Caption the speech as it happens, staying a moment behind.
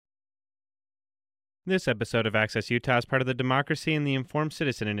This episode of Access Utah is part of the Democracy and the Informed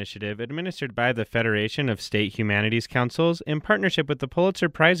Citizen Initiative administered by the Federation of State Humanities Councils in partnership with the Pulitzer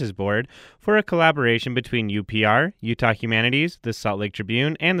Prizes Board for a collaboration between UPR, Utah Humanities, the Salt Lake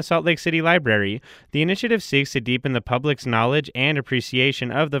Tribune, and the Salt Lake City Library. The initiative seeks to deepen the public's knowledge and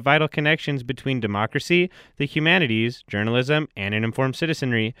appreciation of the vital connections between democracy, the humanities, journalism, and an informed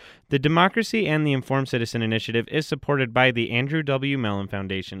citizenry. The Democracy and the Informed Citizen Initiative is supported by the Andrew W. Mellon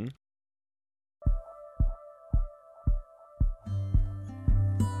Foundation.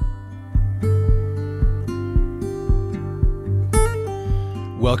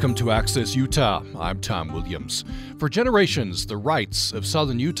 Welcome to Access Utah. I'm Tom Williams. For generations, the Wrights of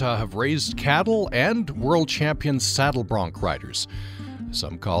southern Utah have raised cattle and world champion saddle-bronc riders.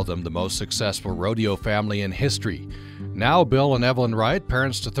 Some call them the most successful rodeo family in history. Now Bill and Evelyn Wright,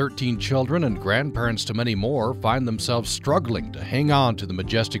 parents to 13 children and grandparents to many more, find themselves struggling to hang on to the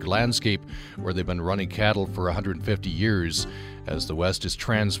majestic landscape where they've been running cattle for 150 years. As the West is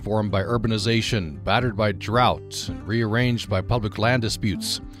transformed by urbanization, battered by drought, and rearranged by public land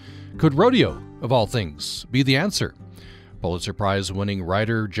disputes. Could rodeo, of all things, be the answer? Pulitzer Prize-winning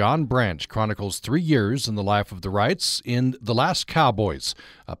writer John Branch chronicles 3 years in the life of the Wrights in The Last Cowboys,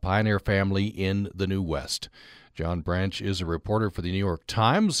 a pioneer family in the New West. John Branch is a reporter for the New York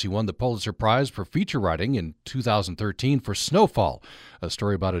Times. He won the Pulitzer Prize for feature writing in 2013 for Snowfall, a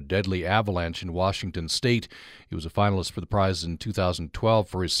story about a deadly avalanche in Washington state. He was a finalist for the prize in 2012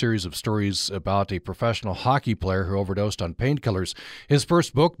 for his series of stories about a professional hockey player who overdosed on painkillers. His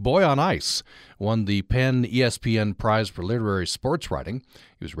first book, Boy on Ice, won the Penn ESPN Prize for Literary Sports Writing.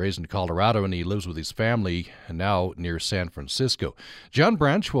 He was raised in Colorado and he lives with his family now near San Francisco. John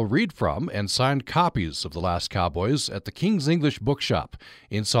Branch will read from and sign copies of The Last Cowboys at the King's English Bookshop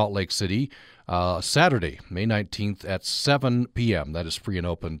in Salt Lake City Saturday, May 19th at 7 p.m. That is free and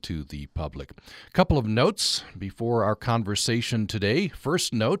open to the public. A couple of notes before our conversation today.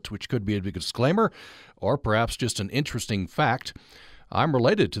 First note, which could be a big disclaimer or perhaps just an interesting fact. I'm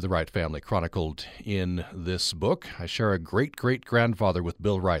related to the Wright family chronicled in this book. I share a great-great-grandfather with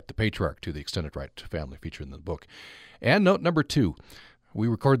Bill Wright, the patriarch to the extended Wright family featured in the book. And note number 2, we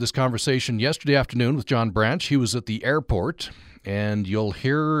recorded this conversation yesterday afternoon with John Branch. He was at the airport, and you'll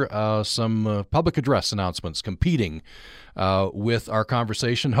hear some public address announcements competing with our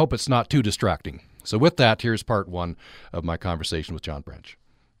conversation. Hope it's not too distracting. So with that, here's part 1 of my conversation with John Branch.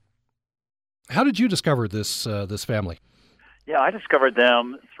 How did you discover this family? Yeah, I discovered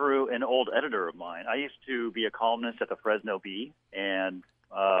them through an old editor of mine. I used to be a columnist at the Fresno Bee, and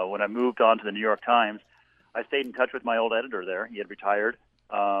when I moved on to the New York Times, I stayed in touch with my old editor there. He had retired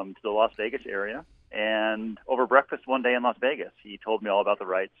to the Las Vegas area, and over breakfast one day in Las Vegas, he told me all about the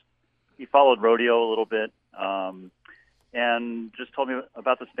Wrights. He followed rodeo a little bit, and just told me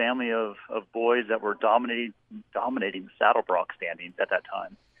about this family of boys that were dominating the saddle-bronc standings at that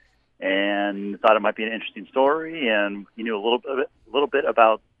time. And thought it might be an interesting story, and he knew a little bit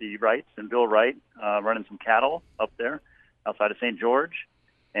about the Wrights and Bill Wright running some cattle up there outside of St. George,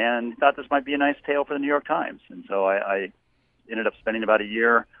 and thought this might be a nice tale for the New York Times. And so I ended up spending about a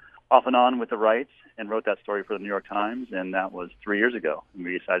year off and on with the Wrights and wrote that story for the New York Times, and that was 3 years ago. And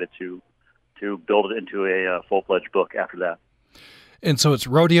we decided to build it into a full-fledged book after that. And so it's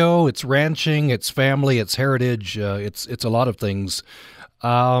rodeo, it's ranching, it's family, it's heritage, it's a lot of things.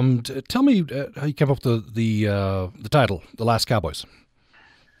 Tell me how you came up with the title, The Last Cowboys.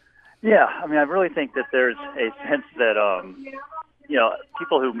 Yeah, I mean, I really think that there's a sense that,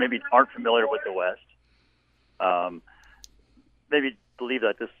 people who maybe aren't familiar with the West maybe believe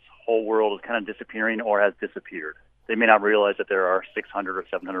that this whole world is kind of disappearing or has disappeared. They may not realize that there are 600 or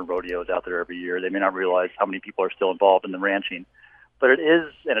 700 rodeos out there every year. They may not realize how many people are still involved in the ranching. But it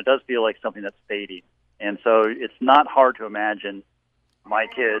is, and it does feel like something that's fading. And so it's not hard to imagine my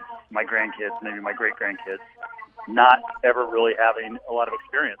kids, my grandkids, maybe my great-grandkids, not ever really having a lot of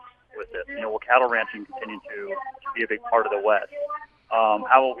experience with it. Will cattle ranching continue to be a big part of the West?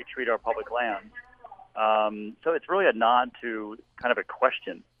 How will we treat our public lands? So it's really a nod to kind of a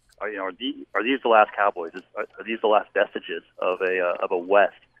question. Are these the last cowboys? Are these the last vestiges of a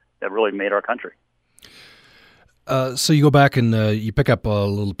West that really made our country? So you go back and you pick up a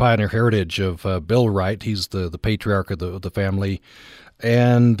little pioneer heritage of Bill Wright. He's the patriarch of the family.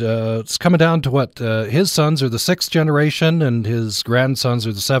 And it's coming down to what? His sons are the 6th generation and his grandsons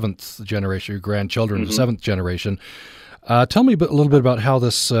are the 7th generation, your grandchildren, the 7th generation. Tell me a little bit about how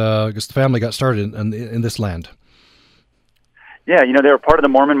this the family got started in this land. Yeah, they were part of the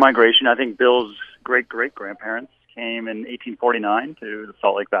Mormon migration. I think Bill's great-great-grandparents came in 1849 to the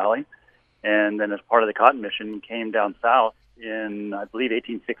Salt Lake Valley, and then as part of the Cotton Mission came down south in, I believe,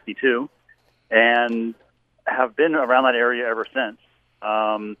 1862. and have been around that area ever since.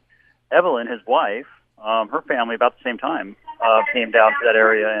 Evelyn, his wife, her family about the same time came down to that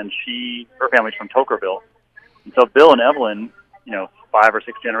area, and her family's from Tokerville. And so Bill and Evelyn, 5 or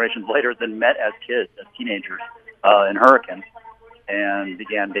 6 generations later, then met as kids, as teenagers in Hurricane, and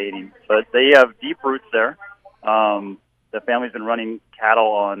began dating. But they have deep roots there. The family's been running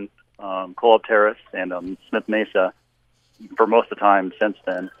cattle on Colab Terrace and Smith Mesa for most of the time since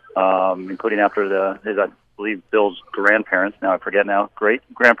then, including after his, I believe, Bill's grandparents, now I forget now,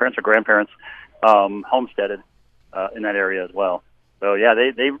 great-grandparents or grandparents, homesteaded in that area as well. So, yeah,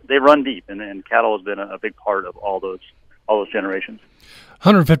 they run deep, and cattle has been a big part of all those generations.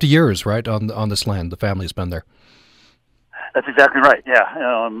 150 years, right, on this land, the family's been there. That's exactly right,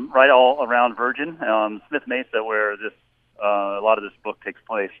 yeah. Right all around Virgin. Smith Mesa, where a lot of this book takes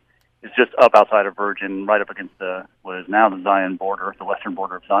place, is just up outside of Virgin, right up against what is now the Zion border, the western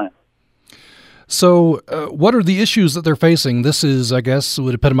border of Zion. So what are the issues that they're facing? This is, I guess,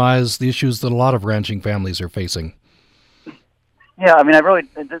 would epitomize the issues that a lot of ranching families are facing. Yeah, I mean,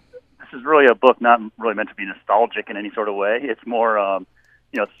 this is really a book not really meant to be nostalgic in any sort of way. It's more,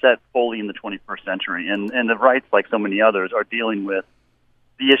 set fully in the 21st century. And the Wrights, like so many others, are dealing with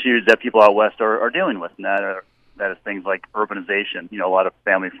the issues that people out west are dealing with, and that is things like urbanization. A lot of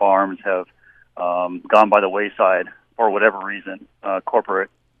family farms have gone by the wayside for whatever reason.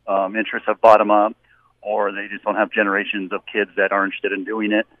 Corporate interests have bought them up, or they just don't have generations of kids that are interested in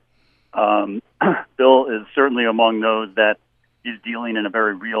doing it. Bill is certainly among those that is dealing in a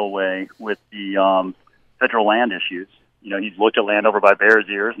very real way with the federal land issues. He's looked at land over by Bears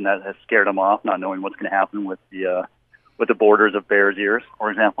Ears, and that has scared him off, not knowing what's going to happen with the borders of Bears Ears, for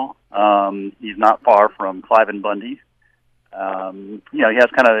example. He's not far from Clive and Bundy. He has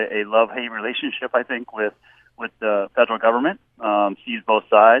kind of a love-hate relationship, I think, with the federal government. Sees both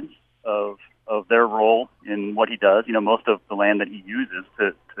sides of their role in what he does. Most of the land that he uses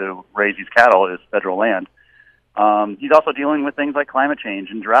to raise these cattle is federal land. He's also dealing with things like climate change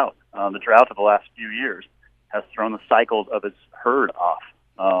and drought. The drought of the last few years has thrown the cycles of his herd off.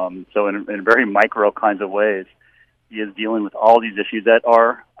 So in very micro kinds of ways, he is dealing with all these issues that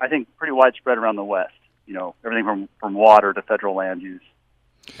are, I think, pretty widespread around the West. Everything from water to federal land use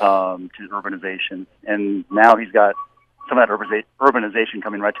to urbanization. And now he's got some of that urbanization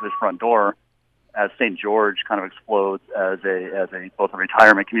coming right to his front door as St. George kind of explodes as both a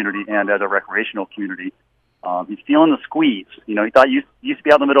retirement community and as a recreational community. He's feeling the squeeze. He thought he used to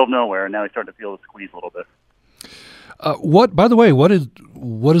be out in the middle of nowhere, and now he's starting to feel the squeeze a little bit. By the way, what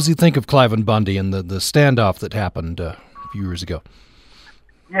does he think of Clive and Bundy and the standoff that happened a few years ago?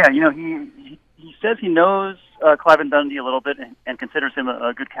 Yeah, he says he knows Clive and Bundy a little bit and considers him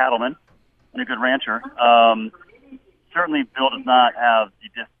a good cattleman and a good rancher. Certainly, Bill does not have the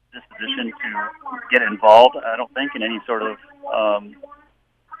disposition to get involved, I don't think, in any sort of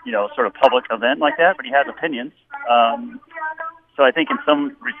public event like that, but he has opinions. So I think in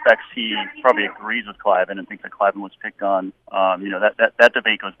some respects he probably agrees with Cliven and thinks that Cliven was picked on. That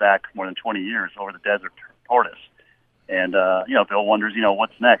debate goes back more than 20 years over the desert tortoise. And, Bill wonders,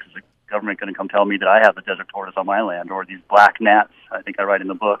 what's next? Is the government going to come tell me that I have the desert tortoise on my land, or these black gnats, I think I write in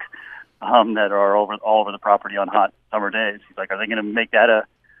the book, that are all over the property on hot summer days? He's like, are they going to make that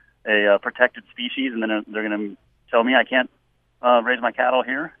a protected species, and then they're going to tell me I can't raise my cattle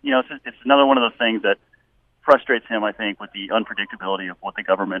here? It's another one of those things that frustrates him, I think, with the unpredictability of what the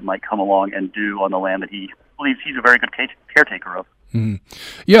government might come along and do on the land that he believes he's a very good caretaker of. Mm-hmm.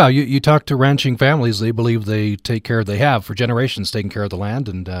 Yeah, you talk to ranching families, they believe they have for generations taken care of the land,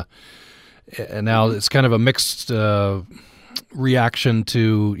 and now it's kind of a mixed reaction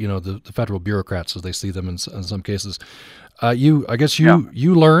to the federal bureaucrats as they see them in some cases. You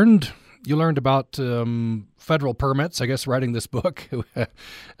learned about federal permits, I guess, writing this book.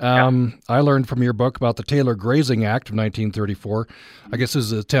 I learned from your book about the Taylor Grazing Act of 1934. I guess it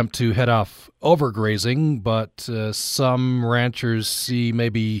was an attempt to head off overgrazing, but some ranchers see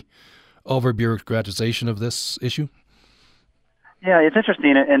maybe over-bureaucratization of this issue. Yeah, it's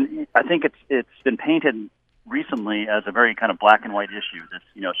interesting, and I think it's been painted recently as a very kind of black and white issue. This,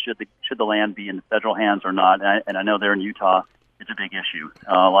 should the land be in the federal hands or not? And I know there in Utah, it's a big issue.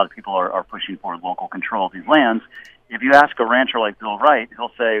 A lot of people are pushing for local control of these lands. If you ask a rancher like Bill Wright,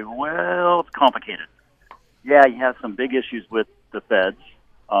 he'll say, well, it's complicated. Yeah, he has some big issues with the feds.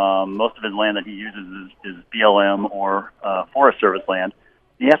 Most of his land that he uses is BLM or Forest Service land.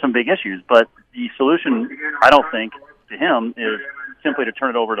 He has some big issues, but the solution, I don't think, to him is simply to turn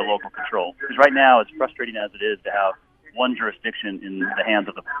it over to local control. Because right now, as frustrating as it is to have one jurisdiction in the hands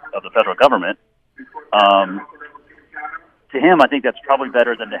of the federal government, to him, I think that's probably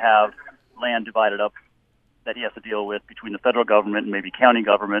better than to have land divided up that he has to deal with between the federal government and maybe county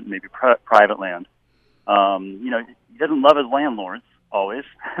government and maybe private land. He doesn't love his landlords always,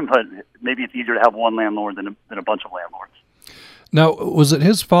 but maybe it's easier to have one landlord than a bunch of landlords. Now, was it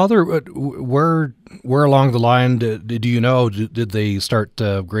his father? Where along the line did you know? Did they start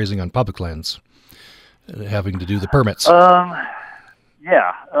grazing on public lands, having to do the permits? His I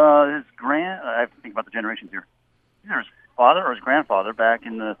have to think about the generations here. Either his father or his grandfather back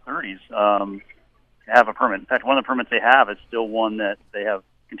in the 30s have a permit. In fact, one of the permits they have is still one that they have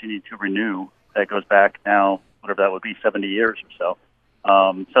continued to renew. That goes back now, whatever that would be, 70 years or so.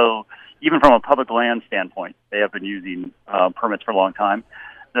 So even from a public land standpoint, they have been using permits for a long time.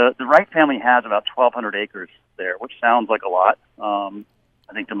 The Wright family has about 1,200 acres there, which sounds like a lot,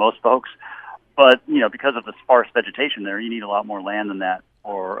 I think, to most folks. But, because of the sparse vegetation there, you need a lot more land than that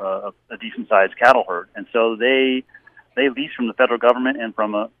for a decent-sized cattle herd. And so they lease from the federal government and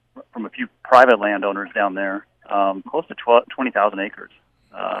from a few private landowners down there, close to 20,000 acres.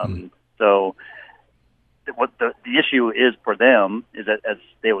 So what the issue is for them is that as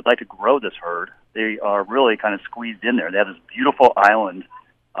they would like to grow this herd, they are really kind of squeezed in there. They have this beautiful island,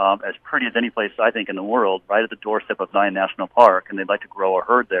 as pretty as any place, I think, in the world, right at the doorstep of Zion National Park, and they'd like to grow a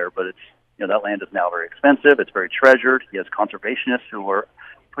herd there, but it's, that land is now very expensive. It's very treasured. He has conservationists who are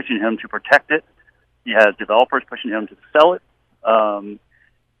pushing him to protect it. He has developers pushing him to sell it.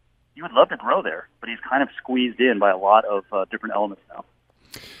 He would love to grow there, but he's kind of squeezed in by a lot of different elements now.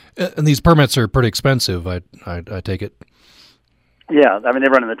 And these permits are pretty expensive, I take it. Yeah, I mean, they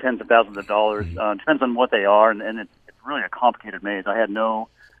run in the tens of thousands of dollars. Depends on what they are, and it's really a complicated maze. I had no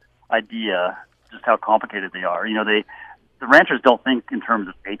idea just how complicated they are. The ranchers don't think in terms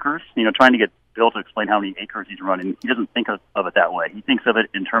of acres. Trying to get Bill to explain how many acres he's running, he doesn't think of it that way. He thinks of it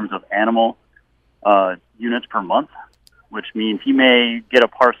in terms of animal units per month, which means he may get a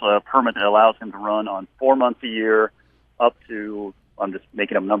permit that allows him to run on 4 months a year up to, I'm just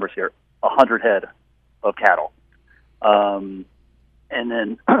making up numbers here, 100 head of cattle. And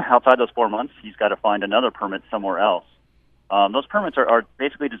then outside those 4 months, he's got to find another permit somewhere else. Those permits are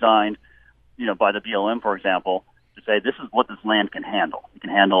basically designed, by the BLM, for example, to say this is what this land can handle. It can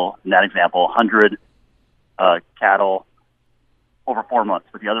handle, in that example, 100 cattle over 4 months,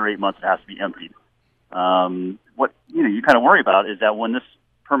 but the other 8 months it has to be emptied. What you kind of worry about is that when this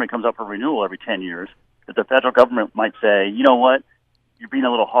permit comes up for renewal every 10 years, that the federal government might say, you know what, you're being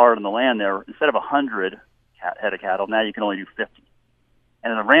a little hard on the land there. Instead of 100 head of cattle, now you can only do 50.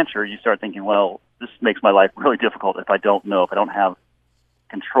 And as a rancher, you start thinking, well, this makes my life really difficult if I don't have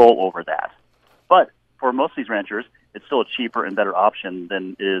control over that. But for most of these ranchers, it's still a cheaper and better option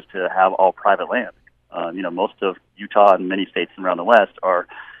than it is to have all private land. Most of Utah and many states around the West are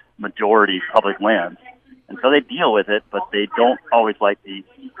majority public lands. And so they deal with it, but they don't always like the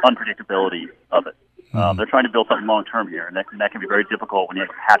unpredictability of it. They're trying to build something long-term here, and that can be very difficult when you have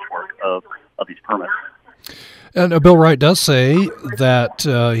a patchwork of these permits. And Bill Wright does say that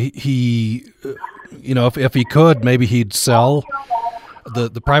he, if he could, maybe he'd sell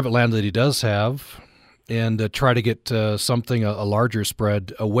the private land that he does have and try to get something, a larger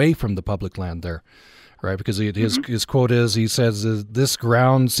spread away from the public land there, right? Because his quote is, he says, this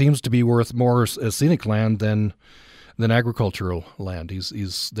ground seems to be worth more as scenic land than agricultural land.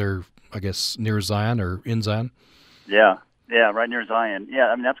 He's there, I guess, near Zion or in Zion. Yeah, right near Zion. Yeah,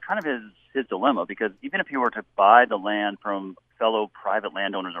 I mean, that's kind of his dilemma, because even if he were to buy the land from fellow private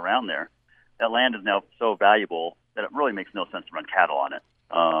landowners around there, that land is now so valuable that it really makes no sense to run cattle on it.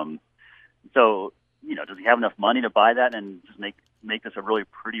 So, does he have enough money to buy that and just make this a really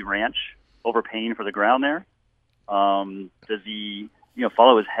pretty ranch, overpaying for the ground there? Does he,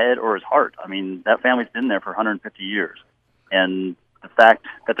 follow his head or his heart? I mean, that family's been there for 150 years. And the fact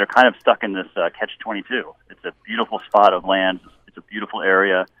that they're kind of stuck in this catch-22. It's a beautiful spot of land. It's a beautiful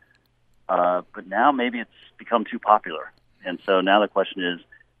area. But now maybe it's become too popular. And so now the question is,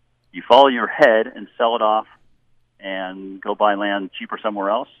 you follow your head and sell it off and go buy land cheaper somewhere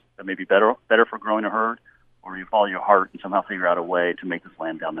else that may be better for growing a herd, or you follow your heart and somehow figure out a way to make this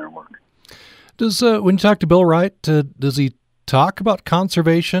land down there work. Does when you talk to Bill Wright, does he talk about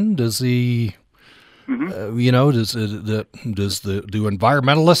conservation? Does he, do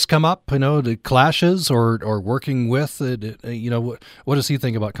environmentalists come up? The clashes or working with? What does he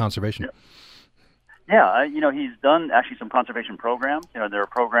think about conservation? Yeah, he's done actually some conservation programs. There are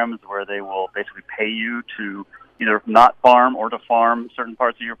programs where they will basically pay you to either not farm or to farm certain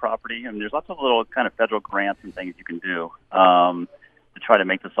parts of your property. And there's lots of little kind of federal grants and things you can do to try to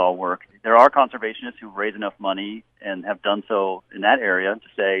make this all work. There are conservationists who raise enough money and have done so in that area to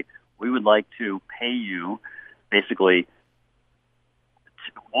say, we would like to pay you basically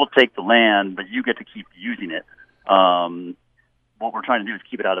we'll take the land, but you get to keep using it. What we're trying to do is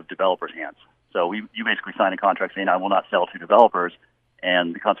keep it out of developers' hands. So you basically sign a contract saying, I will not sell to developers,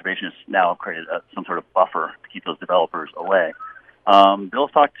 and the conservationists now created some sort of buffer to keep those developers away.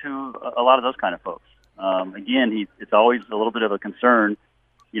 Bill's talked to a lot of those kind of folks. Again, it's always a little bit of a concern,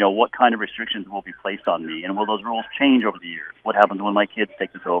 what kind of restrictions will be placed on me, and will those rules change over the years? What happens when my kids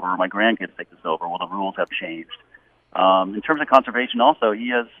take this over or my grandkids take this over? Will the rules have changed? In terms of conservation also, he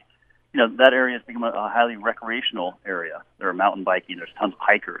has, that area has become a highly recreational area. There are mountain biking, there's tons of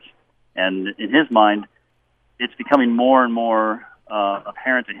hikers. And in his mind, it's becoming more and more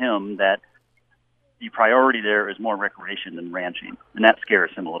apparent to him that the priority there is more recreation than ranching. And that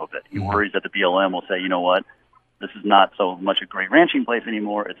scares him a little bit. He worries that the BLM will say, you know what, this is not so much a great ranching place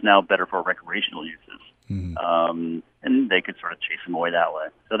anymore. It's now better for recreational uses. And they could sort of chase him away that way.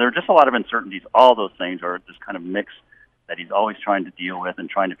 So there are just a lot of uncertainties. All those things are this kind of mix that he's always trying to deal with and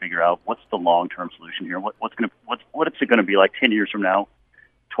trying to figure out what's the long-term solution here. What is it going to be like 10 years from now,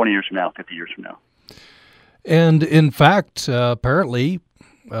 20 years from now, 50 years from now? And in fact, apparently,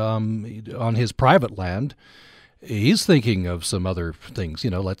 on his private land, he's thinking of some other things.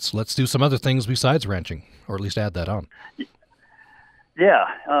 Let's do some other things besides ranching, or at least add that on. Yeah,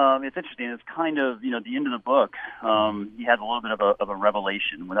 it's interesting. It's kind of, the end of the book, he has a little bit of a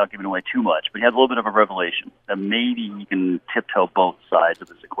revelation, without giving away too much, but he has a little bit of a revelation that maybe he can tiptoe both sides of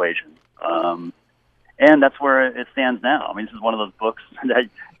this equation. And that's where it stands now. This is one of those books that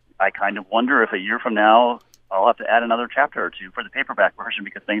I kind of wonder if a year from now I'll have to add another chapter or two for the paperback version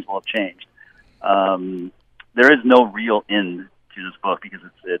because things will have changed. There is no real end to this book because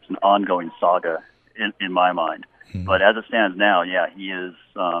it's an ongoing saga in my mind. But as it stands now, he is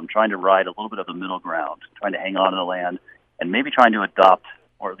trying to ride a little bit of the middle ground, trying to hang on to the land, and maybe trying to adopt,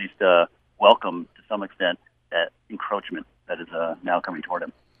 or at least welcome to some extent, that encroachment that is now coming toward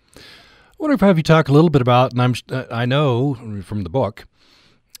him. I wonder if have you talk a little bit about, and I know from the book,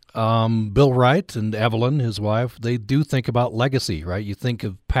 Bill Wright and Evelyn, his wife, they do think about legacy, right? You think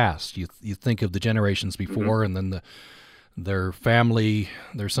of past, you think of the generations before, and then their family,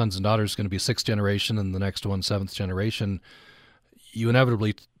 their sons and daughters, is going to be sixth generation, and the next one, seventh generation. You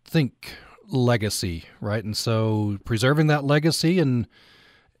inevitably think legacy, right? And so preserving that legacy, and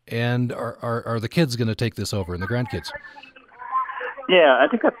are the kids going to take this over, and the grandkids? Yeah, I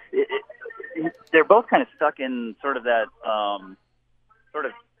think they're both kind of stuck in sort of that sort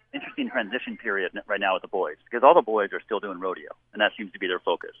of interesting transition period right now with the boys, because all the boys are still doing rodeo, and that seems to be their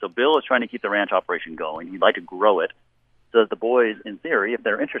focus. So Bill is trying to keep the ranch operation going. He'd like to grow it so that the boys, in theory, if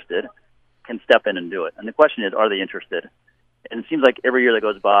they're interested, can step in and do it. And the question is, are they interested? And it seems like every year that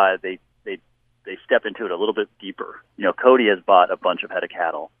goes by, they step into it a little bit deeper. Cody has bought a bunch of head of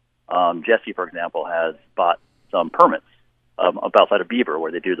cattle. Jesse, for example, has bought some permits outside of Beaver,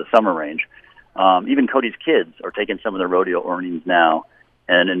 where they do the summer range. Even Cody's kids are taking some of their rodeo earnings now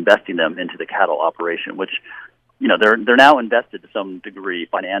and investing them into the cattle operation, which, they're now invested to some degree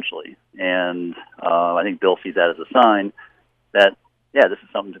financially. And I think Bill sees that as a sign that, this is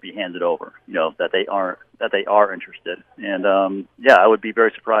something to be handed over, that they are interested. And, I would be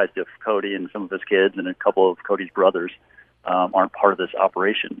very surprised if Cody and some of his kids and a couple of Cody's brothers aren't part of this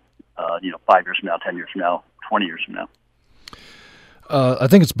operation, 5 years from now, 10 years from now, 20 years from now. I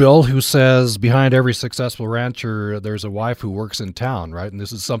think it's Bill who says behind every successful rancher, there's a wife who works in town, right? And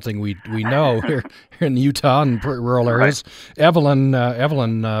this is something we know here in Utah and rural areas. Right. Evelyn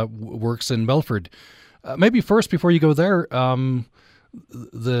works in Milford. Maybe first, before you go there, I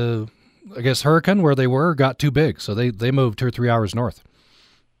guess Hurricane, where they were, got too big, so they moved 2 or 3 hours north.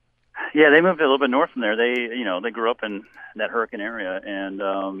 Yeah, they moved a little bit north from there. They grew up in that Hurricane area,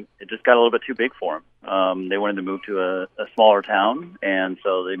 and it just got a little bit too big for them. They wanted to move to a smaller town, and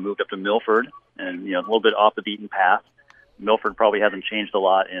so they moved up to Milford, and a little bit off the beaten path. Milford probably hasn't changed a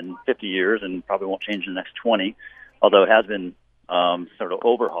lot in 50 years, and probably won't change in the next 20, although it has been sort of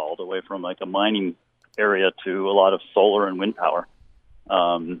overhauled away from like a mining area to a lot of solar and wind power.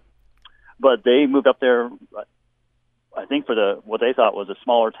 But they moved up there, I think, for what they thought was a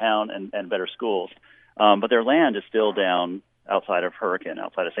smaller town and better schools. But their land is still down outside of Hurricane,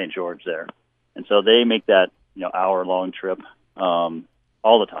 outside of St. George there. And so they make that hour-long trip all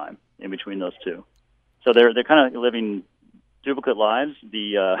the time in between those two. So they're kind of living duplicate lives.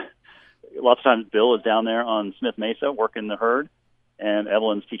 Lots of times Bill is down there on Smith Mesa working the herd, and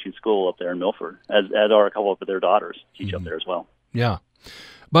Evelyn's teaching school up there in Milford, as are a couple of their daughters teach up there as well. Yeah.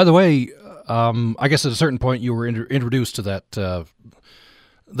 By the way, I guess at a certain point you were introduced to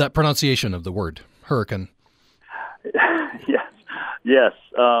that pronunciation of the word, Hurricane. Yes. Yes,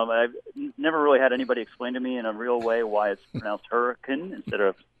 I've never really had anybody explain to me in a real way why it's pronounced hurricane instead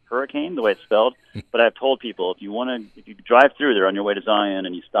of hurricane, the way it's spelled. But I've told people if you drive through there on your way to Zion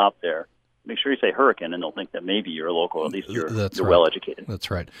and you stop there, make sure you say hurricane, and they'll think that maybe you're a local. At least you're right. well educated.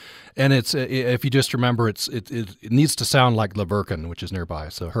 That's right. And it's if you just remember, it needs to sound like Lavercan, which is nearby.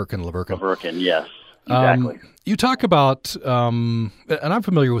 So hurricane, Lavercan. Lavercan, yes, exactly. You talk about, and I'm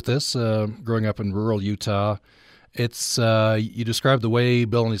familiar with this. Growing up in rural Utah, it's you describe the way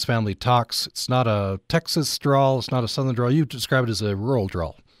Bill and his family talks. It's not a Texas drawl. It's not a Southern drawl. You describe it as a rural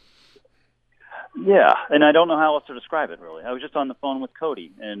drawl. Yeah, and I don't know how else to describe it, really. I was just on the phone with Cody,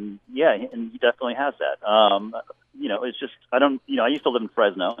 and and he definitely has that. It's just, I used to live in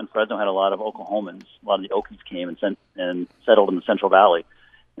Fresno, and Fresno had a lot of Oklahomans. A lot of the Okies came and settled in the Central Valley.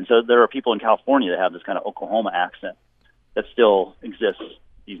 And so there are people in California that have this kind of Oklahoma accent that still exists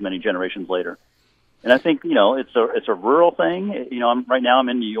these many generations later. And I think, it's a rural thing. Right now I'm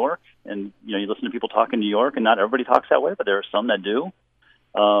in New York, and, you listen to people talk in New York, and not everybody talks that way, but there are some that do.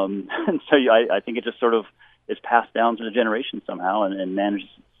 And so I think it just sort of is passed down through the generations somehow and manages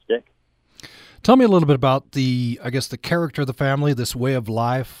to stick. Tell me a little bit about the character of the family, this way of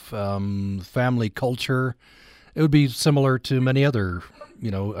life, family culture. It would be similar to many other,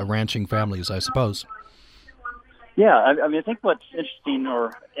 ranching families, I suppose. Yeah, I think what's interesting, or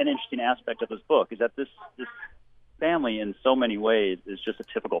an interesting aspect of this book, is that this family in so many ways is just a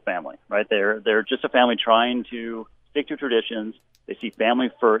typical family, right? They're just a family trying to stick to traditions. They see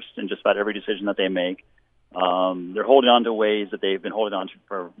family first in just about every decision that they make. They're holding on to ways that they've been holding on to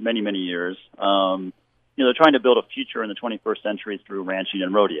for many, many years. They're trying to build a future in the 21st century through ranching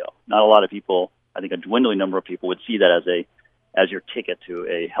and rodeo. Not a lot of people, I think a dwindling number of people, would see that as your ticket to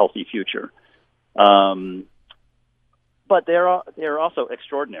a healthy future. But they're also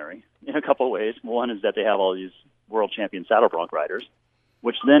extraordinary in a couple of ways. One is that they have all these world champion saddle-bronc riders,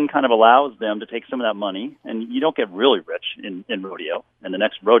 which then kind of allows them to take some of that money, and you don't get really rich in rodeo, and the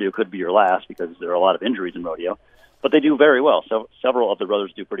next rodeo could be your last because there are a lot of injuries in rodeo, but they do very well. So several of the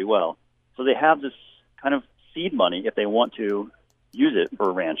brothers do pretty well. So they have this kind of seed money if they want to use it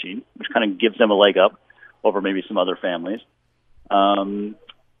for ranching, which kind of gives them a leg up over maybe some other families.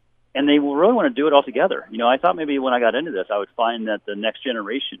 And they will really want to do it all together. I thought maybe when I got into this, I would find that the next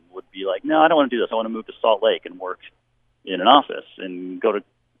generation would be like, no, I don't want to do this. I want to move to Salt Lake and work in an office and go to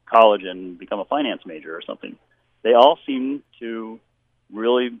college and become a finance major or something. They all seem to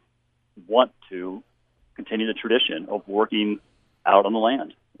really want to continue the tradition of working out on the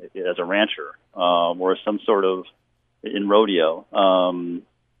land as a rancher or some sort of in rodeo.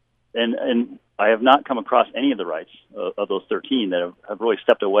 And I have not come across any of the Wrights of those 13 that have really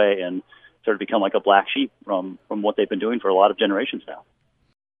stepped away and sort of become like a black sheep from what they've been doing for a lot of generations now.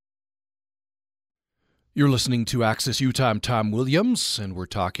 You're listening to Access Utah. I'm Tom Williams, and we're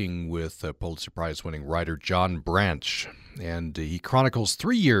talking with Pulitzer Prize-winning writer John Branch. And he chronicles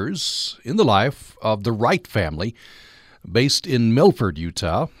 3 years in the life of the Wright family, based in Milford,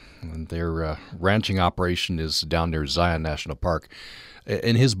 Utah. And their ranching operation is down near Zion National Park.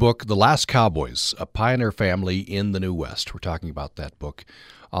 In his book, The Last Cowboys, A Pioneer Family in the New West. We're talking about that book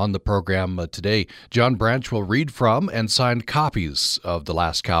on the program today. John Branch will read from and sign copies of The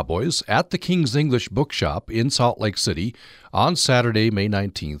Last Cowboys at the King's English Bookshop in Salt Lake City on Saturday, May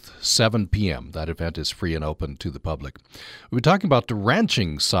 19th, 7 p.m. That event is free and open to the public. We're talking about the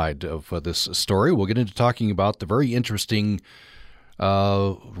ranching side of this story. We'll get into talking about the very interesting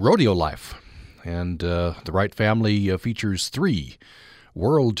rodeo life. And the Wright family features 3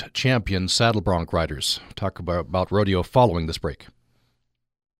 world champion saddle-bronc riders. Talk about rodeo following this break.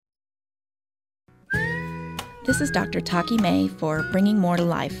 This is Dr. Taki May for Bringing More to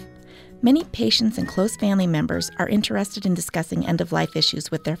Life. Many patients and close family members are interested in discussing end-of-life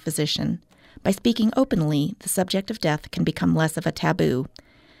issues with their physician. By speaking openly, the subject of death can become less of a taboo.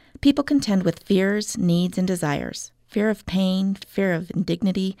 People contend with fears, needs, and desires. Fear of pain, fear of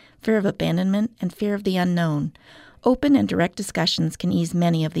indignity, fear of abandonment, and fear of the unknown. Open and direct discussions can ease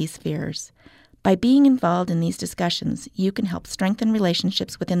many of these fears. By being involved in these discussions, you can help strengthen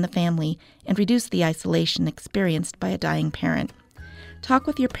relationships within the family and reduce the isolation experienced by a dying parent. Talk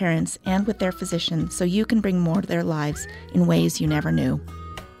with your parents and with their physician so you can bring more to their lives in ways you never knew.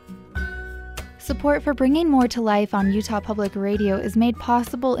 Support for Bringing More to Life on Utah Public Radio is made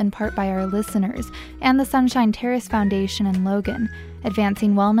possible in part by our listeners and the Sunshine Terrace Foundation in Logan,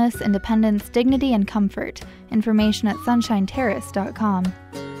 advancing wellness, independence, dignity, and comfort. Information at sunshineterrace.com.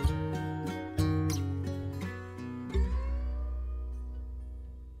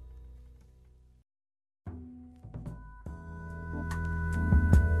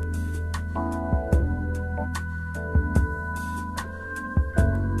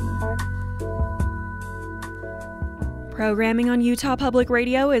 Programming on Utah Public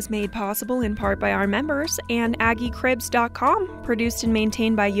Radio is made possible in part by our members and AggieCribs.com, produced and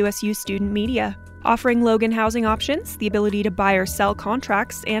maintained by USU Student Media, offering Logan housing options, the ability to buy or sell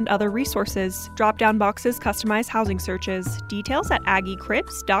contracts, and other resources. Drop-down boxes customize housing searches. Details at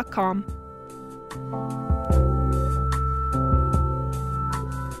AggieCribs.com.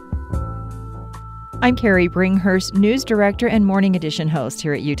 I'm Carrie Bringhurst, News Director and Morning Edition host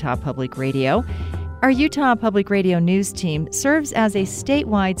here at Utah Public Radio. Our Utah Public Radio news team serves as a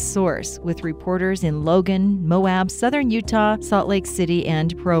statewide source with reporters in Logan, Moab, Southern Utah, Salt Lake City,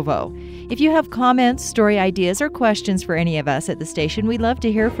 and Provo. If you have comments, story ideas, or questions for any of us at the station, we'd love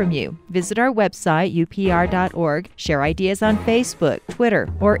to hear from you. Visit our website, upr.org, share ideas on Facebook, Twitter,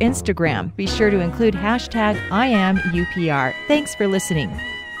 or Instagram. Be sure to include hashtag #IamUPR. Thanks for listening.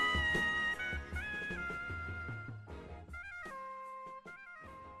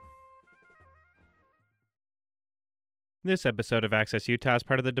 This episode of Access Utah is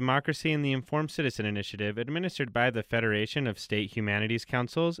part of the Democracy and the Informed Citizen Initiative, administered by the Federation of State Humanities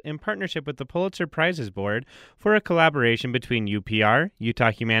Councils in partnership with the Pulitzer Prizes Board for a collaboration between UPR,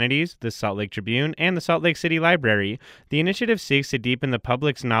 Utah Humanities, the Salt Lake Tribune, and the Salt Lake City Library. The initiative seeks to deepen the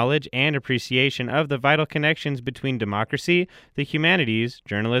public's knowledge and appreciation of the vital connections between democracy, the humanities,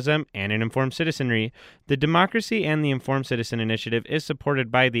 journalism, and an informed citizenry. The Democracy and the Informed Citizen Initiative is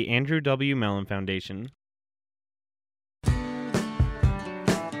supported by the Andrew W. Mellon Foundation.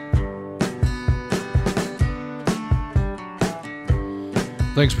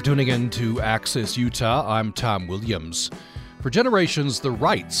 Thanks for tuning in to Access Utah. I'm Tom Williams. For generations, the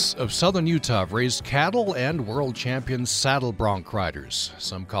Wrights of southern Utah have raised cattle and world champion saddle-bronc riders.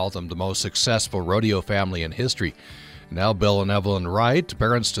 Some call them the most successful rodeo family in history. Now Bill and Evelyn Wright,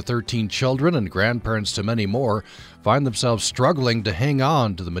 parents to 13 children and grandparents to many more, find themselves struggling to hang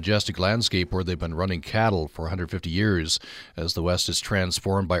on to the majestic landscape where they've been running cattle for 150 years as the West is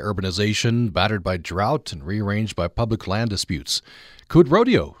transformed by urbanization, battered by drought, and rearranged by public land disputes. Could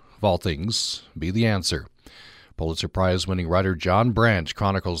rodeo, of all things, be the answer? Pulitzer Prize-winning writer John Branch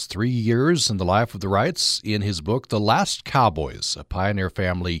chronicles 3 years in the life of the Wrights in his book, The Last Cowboys, a pioneer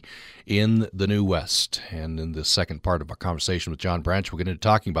family in the New West. And in the second part of our conversation with John Branch, we'll get into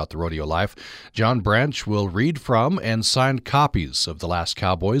talking about the rodeo life. John Branch will read from and sign copies of The Last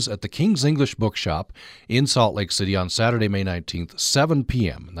Cowboys at the King's English Bookshop in Salt Lake City on Saturday, May 19th, 7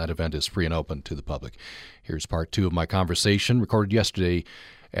 p.m. And that event is free and open to the public. Here's part 2 of my conversation recorded yesterday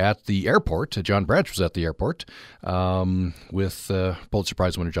at the airport. John Branch was at the airport with Pulitzer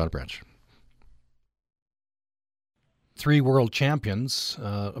Prize winner John Branch. 3 world champions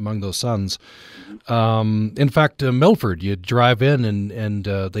among those sons. In fact, Milford, you drive in and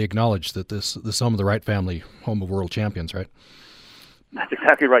they acknowledge that this is home of the Wright family, home of world champions, right? That's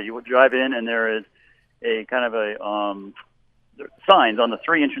exactly right. You would drive in and there is a kind of a signs on the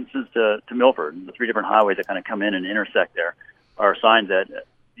 3 entrances to Milford, the 3 different highways that kind of come in and intersect there, are signs that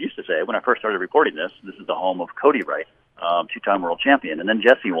used to say, when I first started reporting this is the home of Cody Wright, 2-time world champion, and then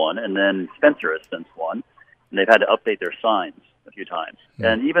Jesse won, and then Spencer has since won, and they've had to update their signs a few times. Mm-hmm.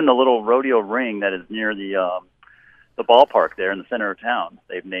 And even the little rodeo ring that is near the ballpark there in the center of town,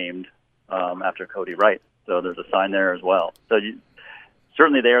 they've named after Cody Wright. So there's a sign there as well. So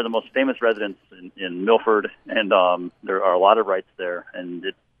certainly they are the most famous residents in Milford, and there are a lot of Wrights there. And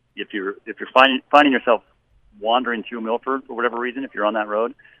if you're finding yourself wandering through Milford for whatever reason, if you're on that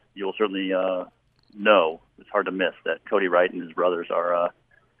road, you'll certainly know, it's hard to miss, that Cody Wright and his brothers are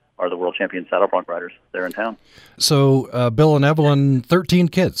the world champion saddle-bronc riders there in town. So Bill and Evelyn, 13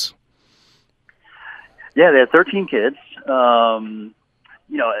 kids. Yeah, they had 13 kids. For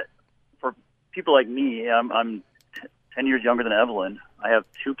people like me, I'm 10 years younger than Evelyn. I have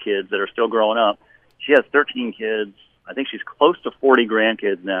 2 kids that are still growing up. She has 13 kids. I think she's close to 40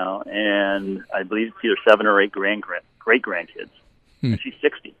 grandkids now, and I believe it's either 7 or 8 great-grandkids. And she's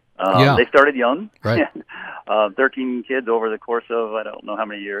 60. They started young, right? 13 kids over the course of, I don't know how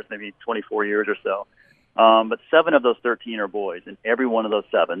many years, maybe 24 years or so. But 7 of those 13 are boys, and every one of those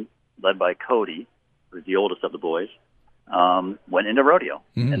 7, led by Cody, who's the oldest of the boys, went into rodeo.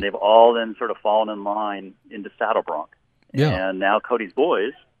 Mm-hmm. And they've all then sort of fallen in line into saddle-bronc. Yeah. And now Cody's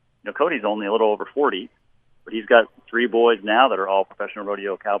boys, Cody's only a little over 40, but he's got 3 boys now that are all professional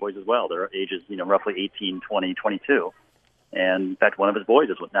rodeo cowboys as well. They're ages, roughly 18, 20, 22. And in fact, one of his boys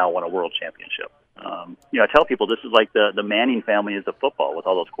has now won a world championship. I tell people this is like the Manning family is of football with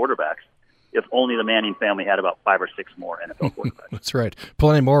all those quarterbacks. If only the Manning family had about 5 or 6 more NFL quarterbacks. That's right.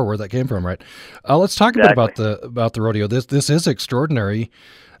 Plenty more where that came from, right? Let's talk a bit about the rodeo. This is extraordinary.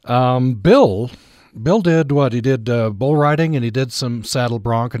 Bill did what? He did bull riding and he did some saddle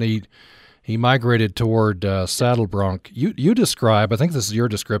bronc, and he migrated toward saddle-bronc. You describe, I think this is your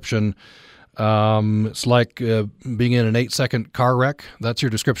description, it's like being in an 8-second car wreck. That's your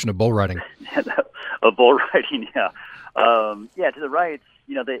description of bull riding. Of bull riding, yeah. To the Wrights,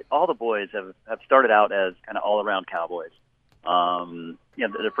 all the boys have started out as kind of all-around cowboys.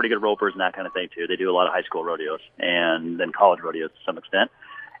 They're pretty good ropers and that kind of thing, too. They do a lot of high school rodeos and then college rodeos to some extent.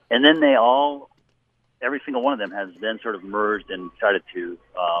 And then every single one of them has then sort of merged and started to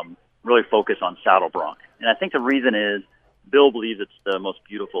really focus on saddle-bronc. And I think the reason is Bill believes it's the most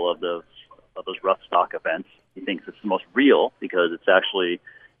beautiful of those rough stock events. He thinks it's the most real because it's actually,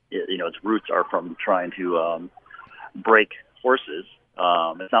 its roots are from trying to break horses.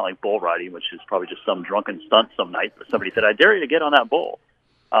 It's not like bull riding, which is probably just some drunken stunt some night where somebody said, "I dare you to get on that bull."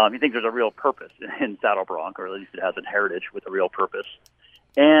 He thinks there's a real purpose in saddle-bronc, or at least it has a heritage with a real purpose.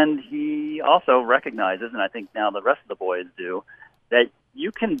 And he also recognizes, and I think now the rest of the boys do, that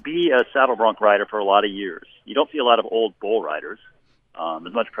you can be a saddle-bronc rider for a lot of years. You don't see a lot of old bull riders.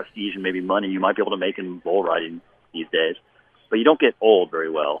 As much prestige and maybe money you might be able to make in bull riding these days, but you don't get old very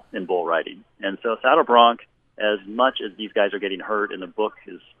well in bull riding. And so saddle-bronc, as much as these guys are getting hurt, and the book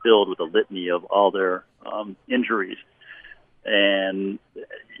is filled with a litany of all their injuries, and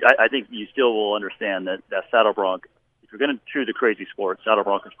I think you still will understand that saddle-bronc, if you're going to choose a crazy sport,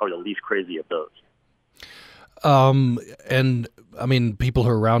 saddle-bronc is probably the least crazy of those. And I mean, people who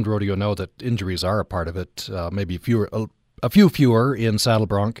are around rodeo know that injuries are a part of it. Maybe a few fewer in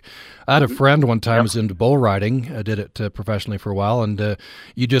saddle-bronc. I had a friend one time who was into bull riding. I did it professionally for a while, and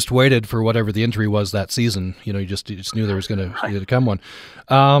you just waited for whatever the injury was that season. You just knew there was going to come one.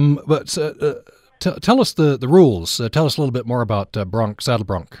 But tell us the rules. Tell us a little bit more about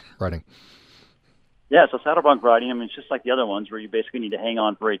saddle-bronc riding. Yeah, so saddle-bronc riding, it's just like the other ones where you basically need to hang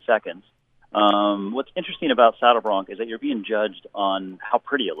on for 8 seconds. What's interesting about saddle-bronc is that you're being judged on how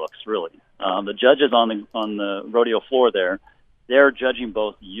pretty it looks, really. The judges on the rodeo floor they're judging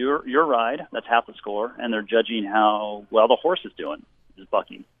both your ride, that's half the score, and they're judging how well the horse is doing, is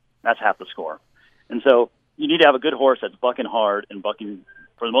bucking. That's half the score. And so you need to have a good horse that's bucking hard and bucking,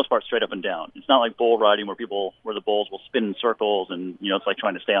 for the most part, straight up and down. It's not like bull riding where the bulls will spin in circles and, it's like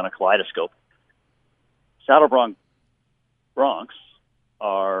trying to stay on a kaleidoscope. Saddle-broncs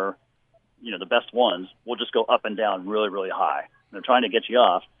are, the best ones will just go up and down really, really high. They're trying to get you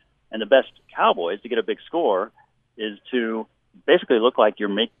off. And the best cowboys to get a big score is to basically look like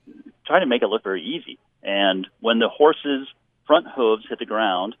you're trying to make it look very easy. And when the horse's front hooves hit the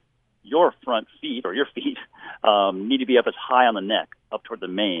ground, your front feet, or your feet, need to be up as high on the neck, up toward the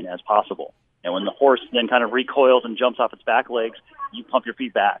mane as possible. And when the horse then kind of recoils and jumps off its back legs, you pump your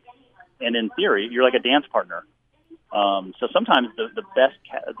feet back. And in theory, you're like a dance partner. So sometimes the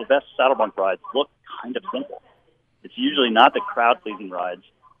best saddle-bronc rides look kind of simple. It's usually not the crowd-pleasing rides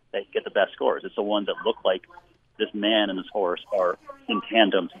that get the best scores. It's the ones that look like this man and this horse are in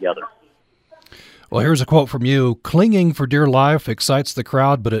tandem together. Well, here's a quote from you: "Clinging for dear life excites the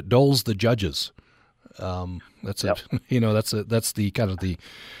crowd, but it dulls the judges." That's it. That's the kind of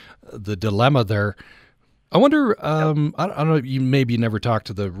the dilemma there. I wonder. I don't know. You maybe never talked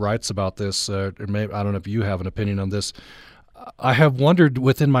to the Wrights about this, or maybe I don't know if you have an opinion on this. I have wondered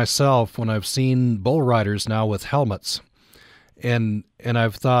within myself when I've seen bull riders now with helmets, and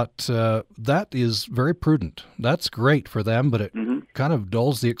I've thought that is very prudent. That's great for them, but it kind of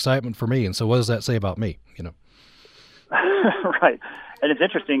dulls the excitement for me. And so, what does that say about me? Right. And it's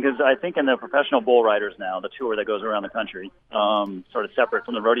interesting because I think in the professional bull riders now, the tour that goes around the country, sort of separate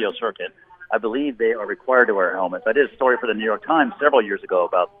from the rodeo circuit, I believe they are required to wear helmets. I did a story for the New York Times several years ago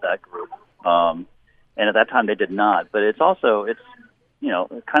about that group, and at that time they did not. But it's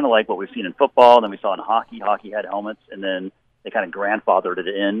kind of like what we've seen in football, and then we saw in hockey. Hockey had helmets, and then they kind of grandfathered it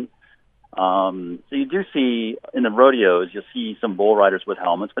in. So you do see in the rodeos, you'll see some bull riders with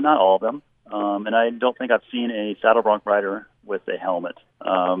helmets, but not all of them. And I don't think I've seen a saddle-bronc rider with a helmet.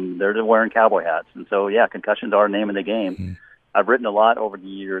 They're wearing cowboy hats. And so, concussions are the name of the game. I've written a lot over the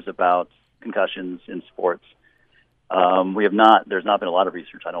years about concussions in sports. There's not been a lot of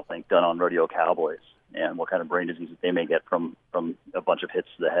research, I don't think, done on rodeo cowboys and what kind of brain diseases they may get from a bunch of hits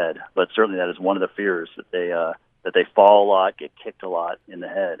to the head. But certainly that is one of the fears, that they fall a lot, get kicked a lot in the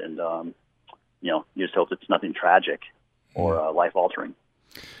head. And, you just hope it's nothing tragic or life-altering.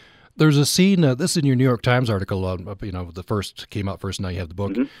 There's a scene, this is in your New York Times article, the first came out first, now you have the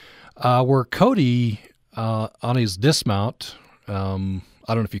book, where Cody, on his dismount, I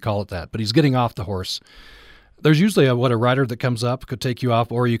don't know if you call it that, but he's getting off the horse. There's usually a rider that comes up, could take you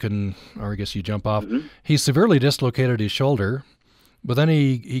off, or I guess you jump off. He's severely dislocated his shoulder, but then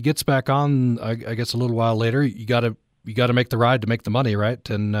he gets back on, I guess a little while later. You got to you got to make the ride to make the money, right?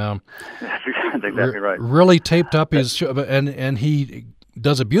 And That's exactly right. Really taped up his and he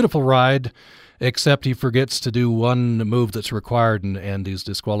does a beautiful ride, except he forgets to do one move that's required, and he's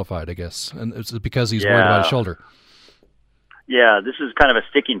disqualified, I guess, and it's because he's worried about his shoulder. Yeah, this is kind of a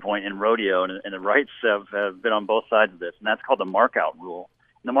sticking point in rodeo, and the Wrights have been on both sides of this, and that's called the markout rule.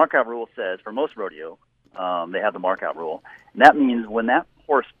 And the markout rule says, for most rodeo, they have the markout rule, and that means when that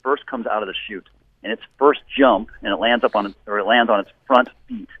horse first comes out of the chute, and its first jump, and it lands on its front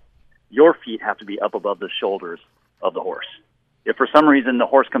feet, your feet have to be up above the shoulders of the horse. If for some reason the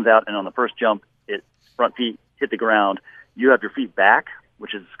horse comes out and on the first jump, its front feet hit the ground, you have your feet back,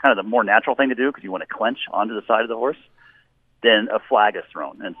 which is kind of the more natural thing to do because you want to clench onto the side of the horse, then a flag is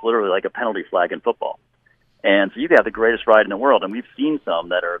thrown. And it's literally like a penalty flag in football. And so you can have the greatest ride in the world, and we've seen some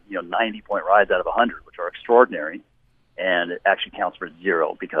that are 90-point rides out of 100, which are extraordinary, and it actually counts for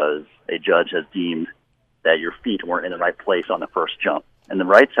 0 because a judge has deemed that your feet weren't in the right place on the first jump. And the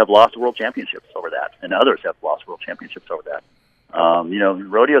Wrights have lost world championships over that, and others have lost world championships over that.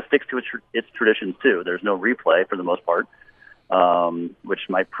 Rodeo sticks to its traditions too. There's no replay for the most part, which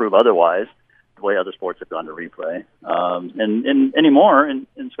might prove otherwise, the way other sports have gone to replay. And anymore, and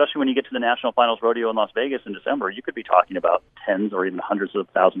especially when you get to the National Finals Rodeo in Las Vegas in December, you could be talking about tens or even hundreds of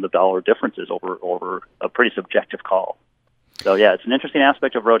thousands of dollar differences over a pretty subjective call. So yeah, it's an interesting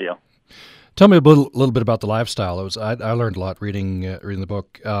aspect of rodeo. Tell me a little bit about the lifestyle. I learned a lot reading the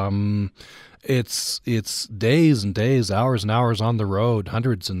book. It's days and days, hours and hours on the road,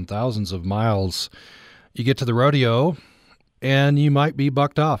 hundreds and thousands of miles. You get to the rodeo, and you might be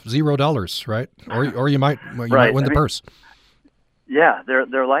bucked off, $0, right? Or you might might win the purse. Yeah,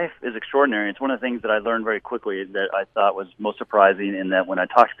 their life is extraordinary. It's one of the things that I learned very quickly that I thought was most surprising. In that when I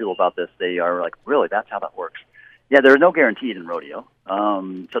talk to people about this, they are like, "Really? That's how that works?" Yeah, there are no guarantees in rodeo.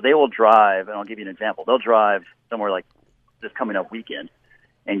 So they will drive, and I'll give you an example. They'll drive somewhere like this coming up weekend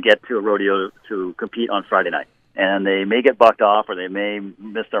and get to a rodeo to compete on Friday night. And they may get bucked off, or they may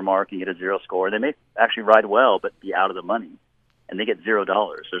miss their mark and get a 0 score. They may actually ride well but be out of the money, and they get $0.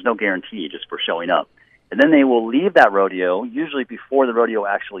 There's no guarantee just for showing up. And then they will leave that rodeo, usually before the rodeo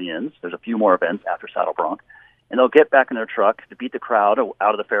actually ends. There's a few more events after saddle-bronc. And they'll get back in their truck to beat the crowd out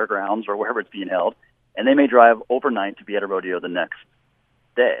of the fairgrounds or wherever it's being held. And they may drive overnight to be at a rodeo the next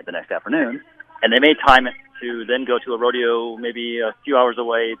day, the next afternoon. And they may time it to then go to a rodeo maybe a few hours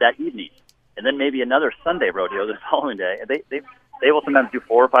away that evening. And then maybe another Sunday rodeo the following day. And they will sometimes do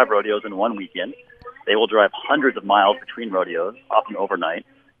 4 or 5 rodeos in one weekend. They will drive hundreds of miles between rodeos, often overnight.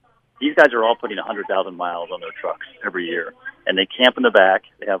 These guys are all putting 100,000 miles on their trucks every year. And they camp in the back.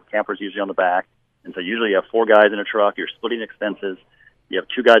 They have campers usually on the back. And so usually you have 4 guys in a truck. You're splitting expenses. You have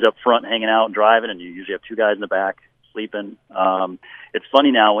 2 guys up front hanging out and driving, and you usually have 2 guys in the back sleeping. It's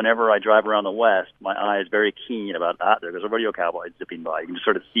funny now, whenever I drive around the West, my eye is very keen about, there goes a rodeo cowboy zipping by. You can just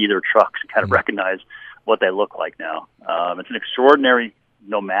sort of see their trucks and kind of recognize what they look like now. It's an extraordinary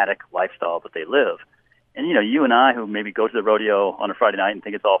nomadic lifestyle that they live. And, you and I who maybe go to the rodeo on a Friday night and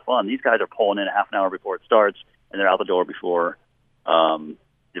think it's all fun, these guys are pulling in a half an hour before it starts, and they're out the door before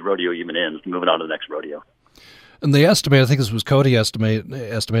the rodeo even ends, moving on to the next rodeo. And they estimate, I think this was Cody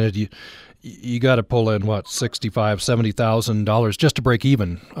estimated, you got to pull in, $65,000, $70,000 just to break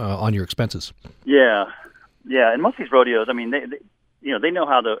even on your expenses. Yeah. And most of these rodeos, I mean, they know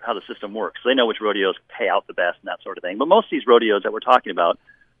how the system works. They know which rodeos pay out the best and that sort of thing. But most of these rodeos that we're talking about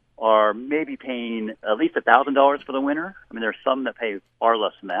are maybe paying at least $1,000 for the winner. I mean, there are some that pay far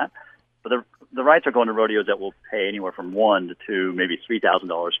less than that. But the Wrights are going to rodeos that will pay anywhere from $1,000 to maybe $3,000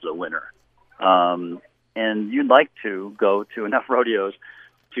 for the winner. And you'd like to go to enough rodeos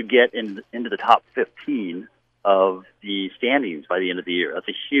to get into the top 15 of the standings by the end of the year. That's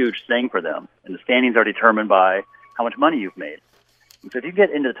a huge thing for them. And the standings are determined by how much money you've made. And so if you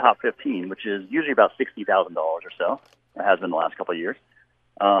get into the top 15, which is usually about $60,000 or so, it has been the last couple of years,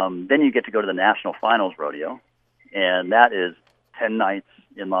 then you get to go to the National Finals Rodeo. And that is 10 nights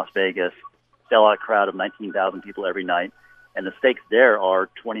in Las Vegas, sellout crowd of 19,000 people every night. And the stakes there are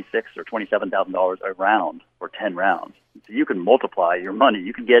 $26,000 or $27,000 a round for 10 rounds. So you can multiply your money.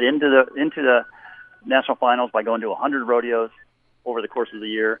 You can get into the national finals by going to 100 rodeos over the course of the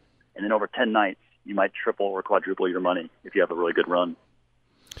year, and then over 10 nights, you might triple or quadruple your money if you have a really good run.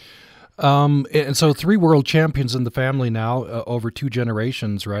 And so 3 world champions in the family now, over 2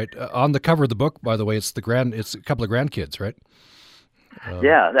 generations, right? On the cover of the book, by the way, it's a couple of grandkids, right?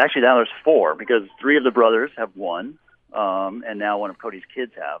 Yeah, actually now there's 4 because 3 of the brothers have won. And now one of Cody's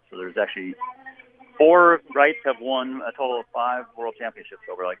kids have. So there's actually 4 Wrights have won a total of 5 world championships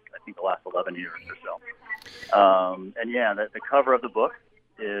over, I think, the last 11 years or so. And yeah, the cover of the book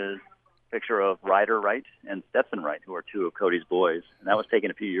is picture of Ryder Wright and Stetson Wright, who are two of Cody's boys. And that was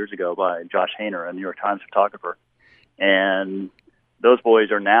taken a few years ago by Josh Hainer, a New York Times photographer. And those boys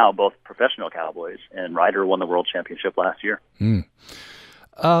are now both professional cowboys, and Ryder won the world championship last year.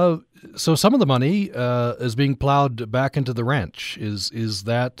 So some of the money is being plowed back into the ranch. Is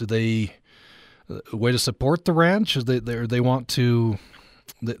that a way to support the ranch? Is they want to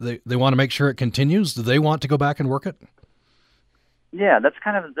make sure it continues? Do they want to go back and work it? Yeah, that's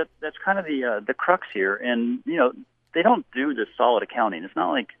kind of the crux here. And they don't do this solid accounting. It's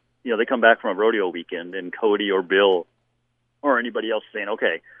not like they come back from a rodeo weekend and Cody or Bill or anybody else saying,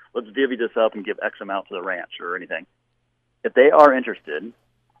 okay, let's divvy this up and give X amount to the ranch or anything. If they are interested,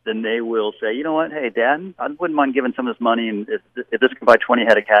 then they will say, you know what, hey, Dad, I wouldn't mind giving some of this money, and if this can buy 20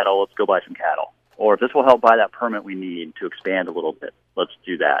 head of cattle, let's go buy some cattle. Or if this will help buy that permit we need to expand a little bit, let's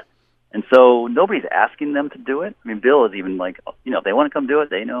do that. And so nobody's asking them to do it. I mean, Bill is even like, if they want to come do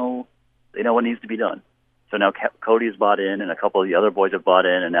it, they know what needs to be done. So now Cody's bought in, and a couple of the other boys have bought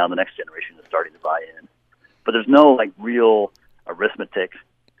in, and now the next generation is starting to buy in. But there's no real arithmetic,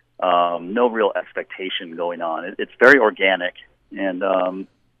 no real expectation going on. It's very organic, and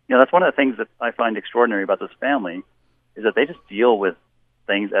that's one of the things that I find extraordinary about this family is that they just deal with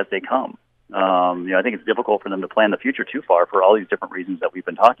things as they come. I think it's difficult for them to plan the future too far for all these different reasons that we've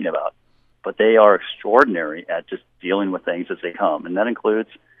been talking about. But they are extraordinary at just dealing with things as they come, and that includes,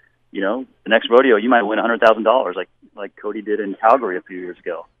 the next rodeo you might win $100,000 like Cody did in Calgary a few years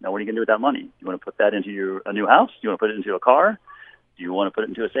ago. Now, what are you going to do with that money? Do you want to put that into a new house? Do you want to put it into a car? Do you want to put it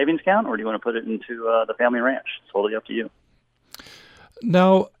into a savings account, or do you want to put it into the family ranch? It's totally up to you.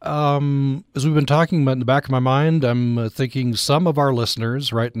 Now, as we've been talking about in the back of my mind, I'm thinking some of our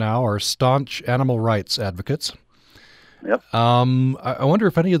listeners right now are staunch animal rights advocates. Yep. I wonder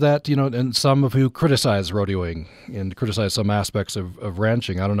if any of that, and some of who criticize rodeoing and criticize some aspects of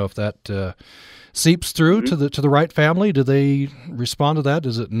ranching. I don't know if that seeps through to the Wright family. Do they respond to that?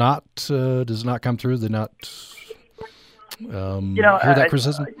 Does it not come through? Do they not hear that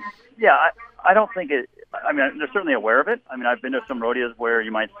criticism? I don't think it. I mean, they're certainly aware of it. I mean, I've been to some rodeos where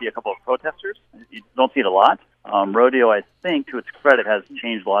you might see a couple of protesters. You don't see it a lot. Rodeo, I think, to its credit, has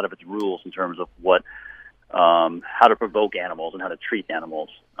changed a lot of its rules in terms of how to provoke animals and how to treat animals.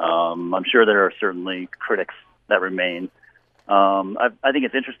 I'm sure there are certainly critics that remain. I think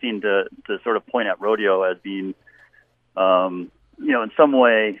it's interesting to sort of point at rodeo as being, in some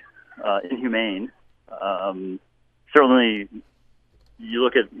way inhumane. Certainly, you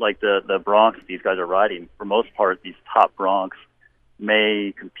look at the broncs these guys are riding. For most part, these top broncs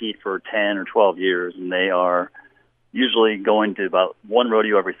may compete for 10 or 12 years, and they are usually going to about one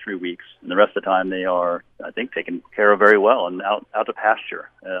rodeo every 3 weeks, and the rest of the time they are, I think, taken care of very well and out to pasture.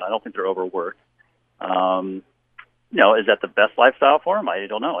 I don't think they're overworked. Is that the best lifestyle for them? I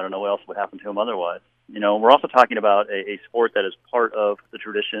don't know. I don't know what else would happen to them otherwise. We're also talking about a sport that is part of the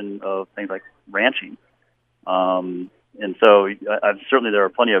tradition of things like ranching. And so certainly there are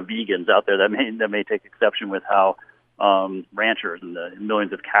plenty of vegans out there that may take exception with how ranchers and the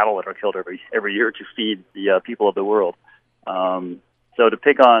millions of cattle that are killed every year to feed the people of the world. So to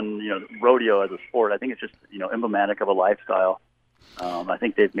pick on rodeo as a sport, I think it's just emblematic of a lifestyle. I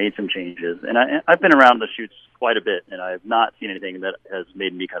think they've made some changes, and I've been around the chutes quite a bit, and I have not seen anything that has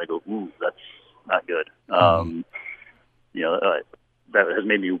made me kind of go, "Ooh, that's not good." That has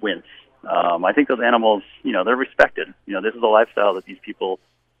made me wince. I think those animals, they're respected. This is a lifestyle that these people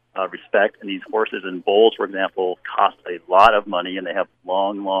respect, and these horses and bulls, for example, cost a lot of money, and they have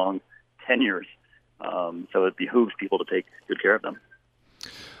long, long tenures. So it behooves people to take good care of them.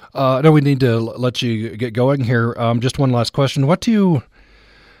 I know we need to let you get going here. Just one last question: What do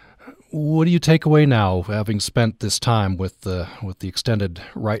you take away now, having spent this time with the extended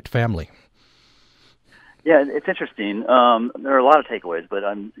Wright family? Yeah, it's interesting. There are a lot of takeaways, but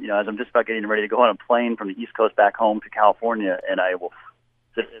as I'm just about getting ready to go on a plane from the East Coast back home to California, and I will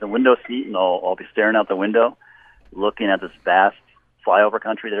sit in the window seat, and I'll be staring out the window, looking at this vast flyover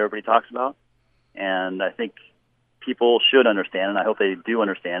country that everybody talks about. And I think people should understand, and I hope they do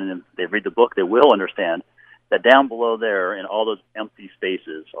understand, and if they read the book, they will understand, that down below there in all those empty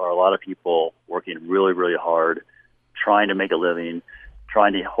spaces are a lot of people working really, really hard, trying to make a living,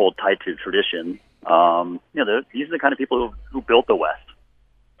 trying to hold tight to tradition. These are the kind of people who built the West.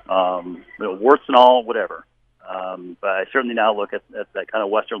 Warts and all, whatever. But I certainly now look at that kind of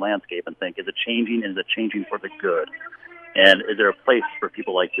Western landscape and think, is it changing, and is it changing for the good? And is there a place for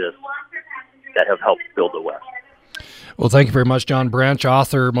people like this that have helped build the West? Well, thank you very much, John Branch,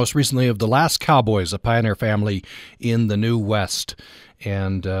 author most recently of The Last Cowboys, a pioneer family in the New West.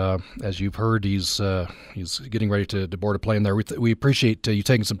 And as you've heard, he's getting ready to board a plane there. We appreciate you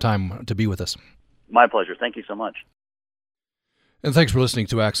taking some time to be with us. My pleasure. Thank you so much. And thanks for listening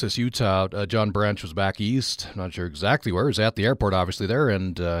to Access Utah. John Branch was back east. Not sure exactly where. He was at the airport, obviously, there,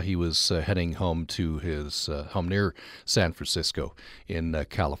 and he was heading home to his home near San Francisco in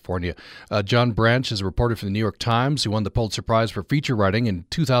California. John Branch is a reporter for the New York Times. He won the Pulitzer Prize for feature writing in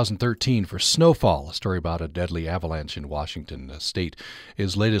 2013 for Snowfall, a story about a deadly avalanche in Washington state.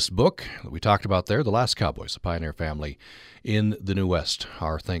 His latest book that we talked about there, The Last Cowboys, a pioneer family in the New West.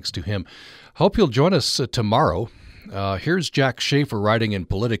 Our thanks to him. Hope you'll join us tomorrow. Here's Jack Schaefer writing in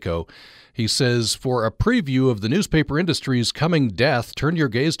Politico. He says, for a preview of the newspaper industry's coming death, turn your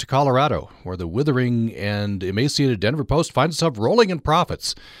gaze to Colorado, where the withering and emaciated Denver Post finds itself rolling in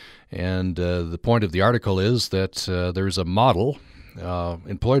profits. And the point of the article is that there's a model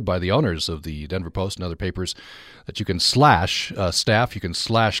employed by the owners of the Denver Post and other papers that you can slash staff, you can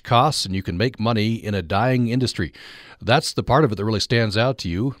slash costs, and you can make money in a dying industry. That's the part of it that really stands out to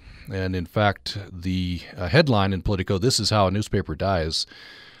you. And in fact, the headline in Politico, "This is how a newspaper dies."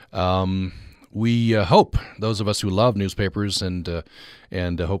 We hope, those of us who love newspapers and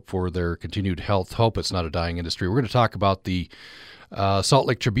hope for their continued health, hope it's not a dying industry. We're going to talk about the Salt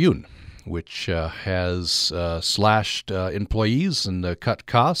Lake Tribune, which has slashed employees and cut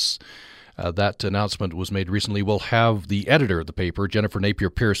costs. That announcement was made recently. We'll have the editor of the paper, Jennifer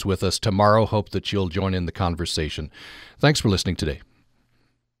Napier-Pierce, with us tomorrow. Hope that you'll join in the conversation. Thanks for listening today.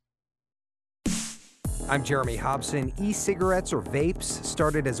 I'm Jeremy Hobson. E-cigarettes or vapes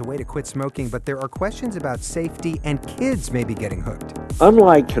started as a way to quit smoking, but there are questions about safety and kids may be getting hooked.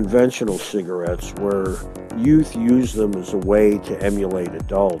 Unlike conventional cigarettes, where youth use them as a way to emulate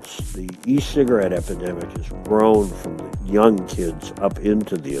adults, the e-cigarette epidemic has grown from the young kids up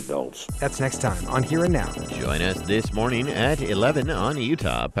into the adults. That's next time on Here and Now. Join us this morning at 11 on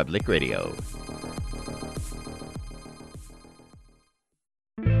Utah Public Radio.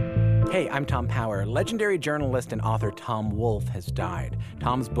 Hey, I'm Tom Power. Legendary journalist and author Tom Wolfe has died.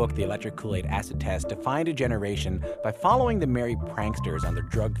 Tom's book, The Electric Kool-Aid Acid Test, defined a generation by following the merry pranksters on their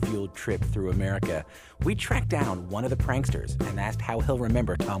drug-fueled trip through America. We tracked down one of the pranksters and asked how he'll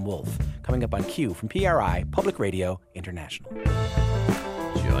remember Tom Wolfe. Coming up on Q from PRI, Public Radio International.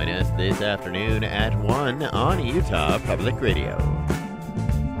 Join us this afternoon at 1 on Utah Public Radio.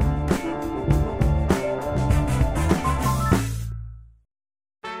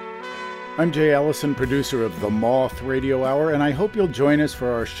 I'm Jay Ellison, producer of The Moth Radio Hour, and I hope you'll join us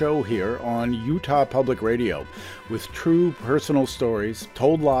for our show here on Utah Public Radio, with true personal stories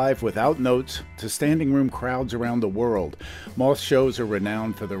told live without notes to standing room crowds around the world. Moth shows are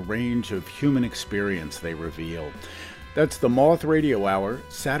renowned for the range of human experience they reveal. That's The Moth Radio Hour,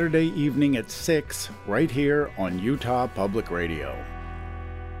 Saturday evening at 6, right here on Utah Public Radio.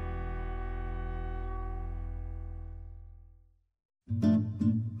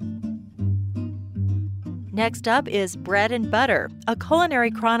 Next up is Bread and Butter, a culinary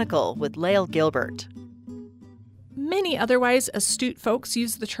chronicle with Lael Gilbert. Many otherwise astute folks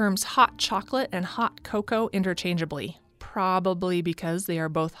use the terms hot chocolate and hot cocoa interchangeably, probably because they are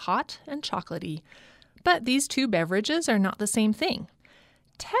both hot and chocolatey. But these two beverages are not the same thing.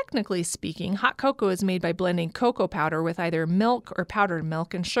 Technically speaking, hot cocoa is made by blending cocoa powder with either milk or powdered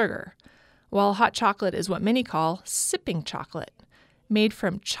milk and sugar, while hot chocolate is what many call sipping chocolate, made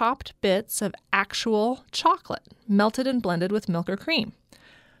from chopped bits of actual chocolate, melted and blended with milk or cream.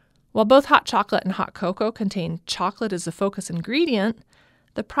 While both hot chocolate and hot cocoa contain chocolate as the focus ingredient,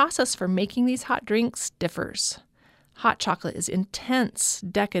 the process for making these hot drinks differs. Hot chocolate is intense,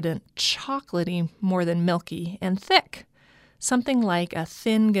 decadent, chocolatey more than milky, and thick, something like a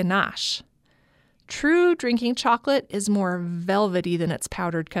thin ganache. True drinking chocolate is more velvety than its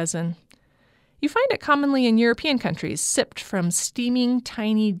powdered cousin. You find it commonly in European countries, sipped from steaming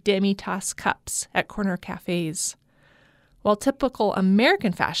tiny demi-tasse cups at corner cafes, while typical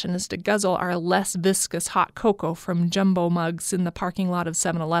American fashion is to guzzle our less viscous hot cocoa from jumbo mugs in the parking lot of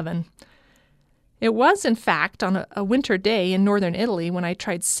 7-Eleven. It was, in fact, on a winter day in northern Italy when I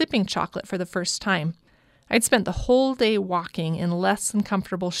tried sipping chocolate for the first time. I'd spent the whole day walking in less than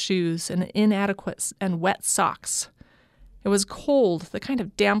comfortable shoes and inadequate and wet socks. It was cold, the kind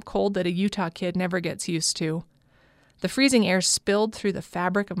of damp cold that a Utah kid never gets used to. The freezing air spilled through the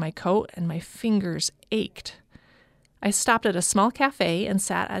fabric of my coat, and my fingers ached. I stopped at a small cafe and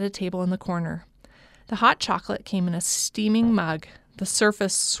sat at a table in the corner. The hot chocolate came in a steaming mug, the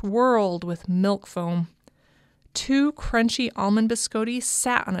surface swirled with milk foam. 2 crunchy almond biscotti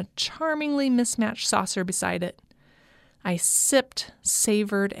sat on a charmingly mismatched saucer beside it. I sipped,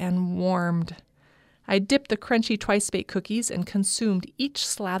 savored, and warmed. I dipped the crunchy twice-baked cookies and consumed each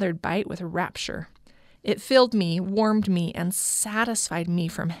slathered bite with rapture. It filled me, warmed me, and satisfied me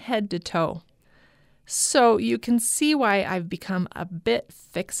from head to toe. So you can see why I've become a bit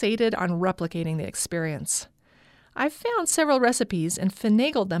fixated on replicating the experience. I've found several recipes and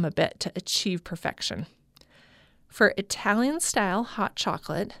finagled them a bit to achieve perfection. For Italian-style hot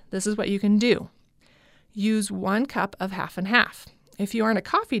chocolate, this is what you can do. Use 1 cup of half and half. If you aren't a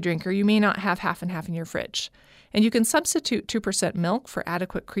coffee drinker, you may not have half and half in your fridge. And you can substitute 2% milk for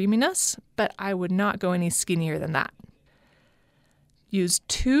adequate creaminess, but I would not go any skinnier than that. Use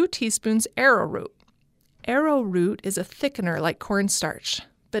 2 teaspoons arrowroot. Arrowroot is a thickener like cornstarch,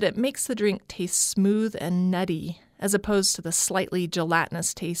 but it makes the drink taste smooth and nutty, as opposed to the slightly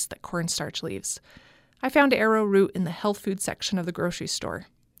gelatinous taste that cornstarch leaves. I found arrowroot in the health food section of the grocery store.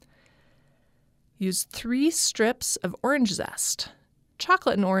 Use 3 strips of orange zest.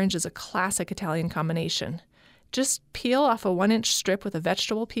 Chocolate and orange is a classic Italian combination. Just peel off a 1-inch strip with a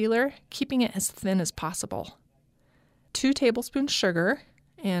vegetable peeler, keeping it as thin as possible. 2 tablespoons sugar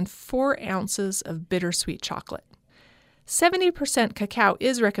and 4 ounces of bittersweet chocolate. 70% cacao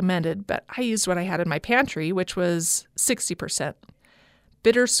is recommended, but I used what I had in my pantry, which was 60%.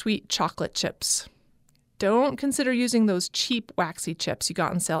 Bittersweet chocolate chips. Don't consider using those cheap waxy chips you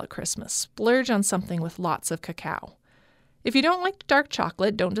got on sale at Christmas. Splurge on something with lots of cacao. If you don't like dark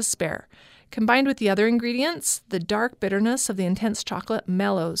chocolate, don't despair. Combined with the other ingredients, the dark bitterness of the intense chocolate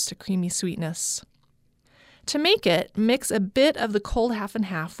mellows to creamy sweetness. To make it, mix a bit of the cold half and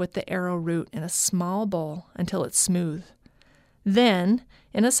half with the arrowroot in a small bowl until it's smooth. Then,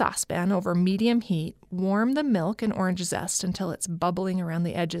 in a saucepan over medium heat, warm the milk and orange zest until it's bubbling around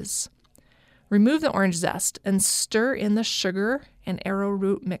the edges. Remove the orange zest and stir in the sugar and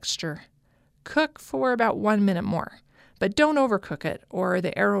arrowroot mixture. Cook for about 1 minute more, but don't overcook it or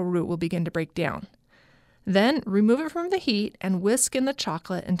the arrowroot will begin to break down. Then remove it from the heat and whisk in the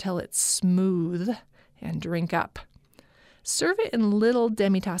chocolate until it's smooth and drink up. Serve it in little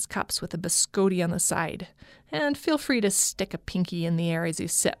demi-tasse cups with a biscotti on the side, and feel free to stick a pinky in the air as you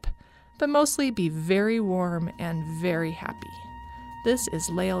sip, but mostly be very warm and very happy. This is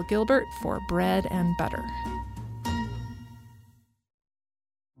Lael Gilbert for Bread and Butter.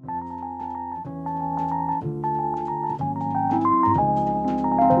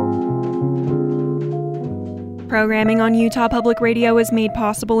 Programming on Utah Public Radio is made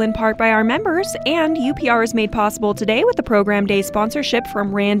possible in part by our members, and UPR is made possible today with the Program Day sponsorship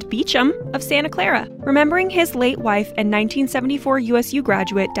from Rand Beecham of Santa Clara, remembering his late wife and 1974 USU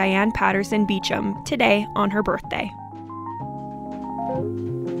graduate Diane Patterson Beecham today on her birthday.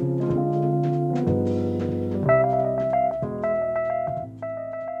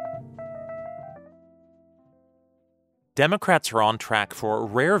 Democrats are on track for a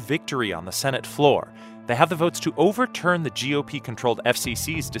rare victory on the Senate floor. They have the votes to overturn the GOP-controlled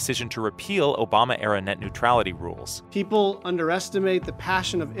FCC's decision to repeal Obama-era net neutrality rules. People underestimate the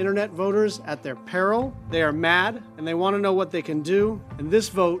passion of internet voters at their peril. They are mad, and they want to know what they can do, and this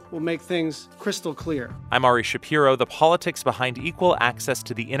vote will make things crystal clear. I'm Ari Shapiro, the politics behind equal access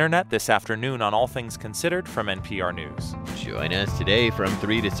to the internet this afternoon on All Things Considered from NPR News. Join us today from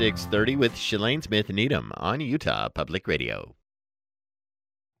 3 to 6:30 with Shalane Smith-Needham on Utah Public Radio.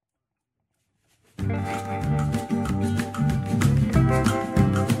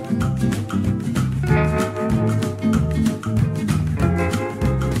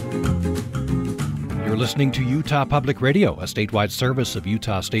 You're listening to Utah Public Radio, a statewide service of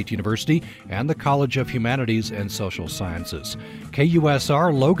Utah State University and the College of Humanities and Social Sciences.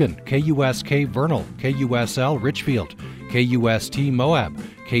 KUSR Logan, KUSK Vernal, KUSL Richfield, KUST Moab,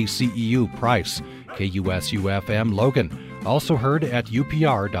 KCEU Price, KUSU-FM Logan. Also heard at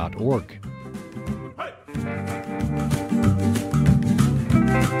upr.org.